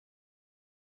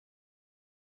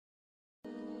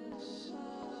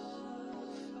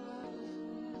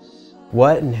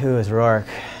What and who is Roark?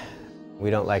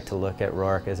 We don't like to look at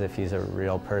Roark as if he's a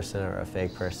real person or a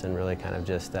fake person, really kind of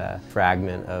just a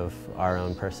fragment of our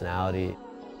own personality.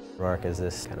 Roark is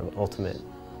this kind of ultimate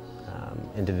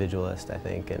individualist, I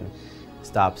think, and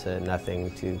stops at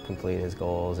nothing to complete his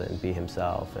goals and be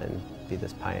himself and be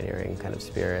this pioneering kind of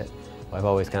spirit. I've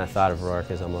always kind of thought of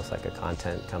Roark as almost like a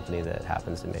content company that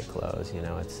happens to make clothes. You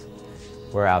know,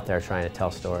 we're out there trying to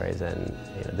tell stories, and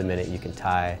the minute you can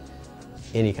tie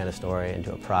any kind of story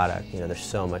into a product, there's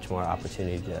so much more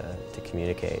opportunity to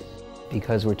communicate.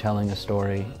 Because we're telling a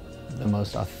story, the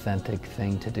most authentic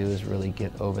thing to do is really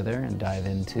get over there and dive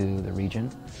into the region.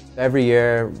 Every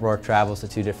year, Roark travels to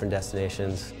 2 different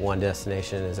destinations. One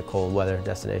destination is a cold weather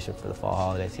destination for the fall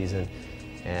holiday season,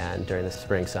 and during the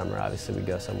spring, summer, obviously we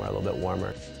go somewhere a little bit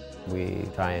warmer. We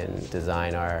try and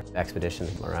design our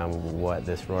expeditions around what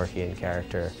this Roarkian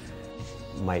character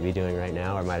might be doing right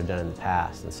now or might have done in the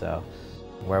past. And so,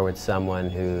 where would someone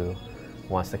who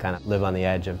wants to kind of live on the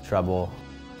edge of trouble,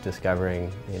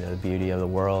 discovering the beauty of the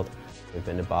world? We've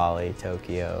been to Bali,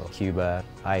 Tokyo, Cuba,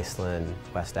 Iceland,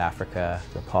 West Africa,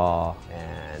 Nepal,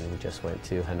 and we just went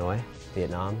to Hanoi,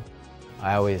 Vietnam.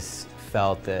 I always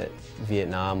felt that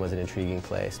Vietnam was an intriguing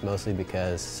place, mostly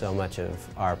because so much of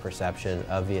our perception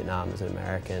of Vietnam as an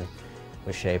American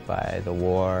was shaped by the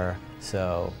war.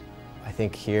 So I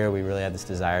think here we really had this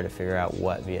desire to figure out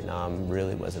what Vietnam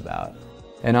really was about.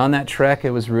 And on that trek, it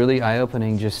was really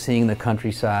eye-opening just seeing the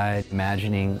countryside,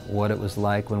 imagining what it was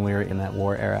like when we were in that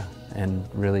war era, and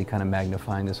really kind of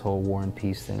magnifying this whole war and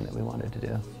peace thing that we wanted to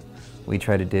do. We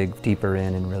try to dig deeper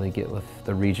in and really get with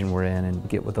the region we're in and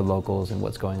get with the locals and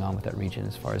what's going on with that region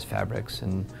as far as fabrics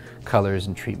and colors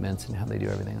and treatments and how they do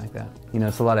everything like that.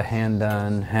 It's a lot of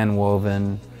hand-done,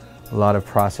 hand-woven, a lot of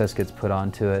process gets put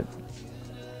onto it.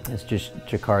 It's just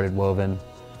jacquarded woven.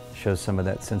 Shows some of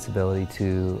that sensibility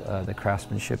to the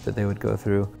craftsmanship that they would go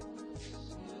through.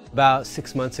 About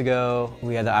 6 months ago,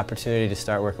 we had the opportunity to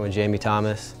start working with Jamie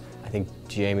Thomas. I think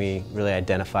Jamie really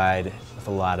identified with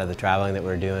a lot of the traveling that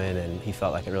we're doing, and he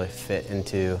felt like it really fit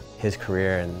into his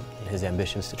career and his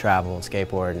ambitions to travel and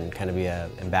skateboard and kind of be an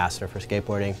ambassador for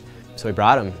skateboarding. So we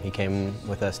brought him. He came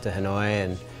with us to Hanoi,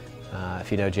 and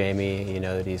if you know Jamie, you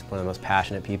know that he's one of the most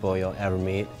passionate people you'll ever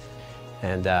meet.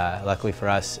 And luckily for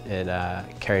us, it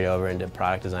carried over into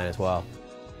product design as well.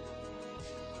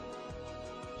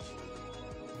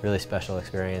 Really special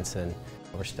experience, and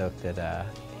we're stoked that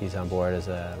he's on board as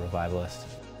a revivalist.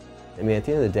 I mean, at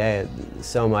the end of the day,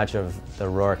 so much of the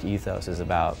Roark ethos is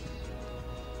about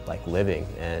living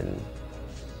and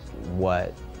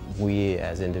what we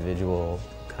as individual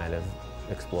kind of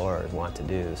explorers want to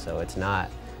do. So it's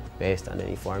not based on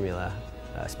any formula,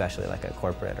 especially like a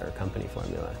corporate or a company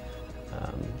formula.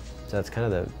 So that's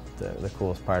kind of the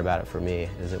coolest part about it for me,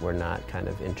 is that we're not kind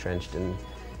of entrenched in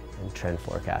trend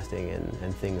forecasting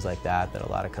and things like that a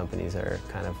lot of companies are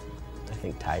kind of, I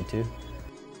think, tied to.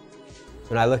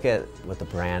 When I look at what the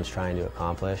brand's trying to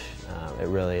accomplish, it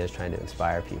really is trying to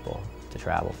inspire people to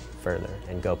travel further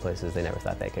and go places they never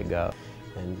thought they could go.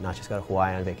 And not just go to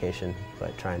Hawaii on vacation,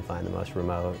 but try and find the most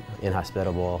remote,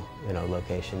 inhospitable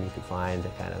location you can find to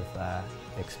kind of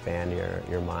expand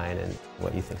your mind and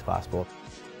what you think is possible.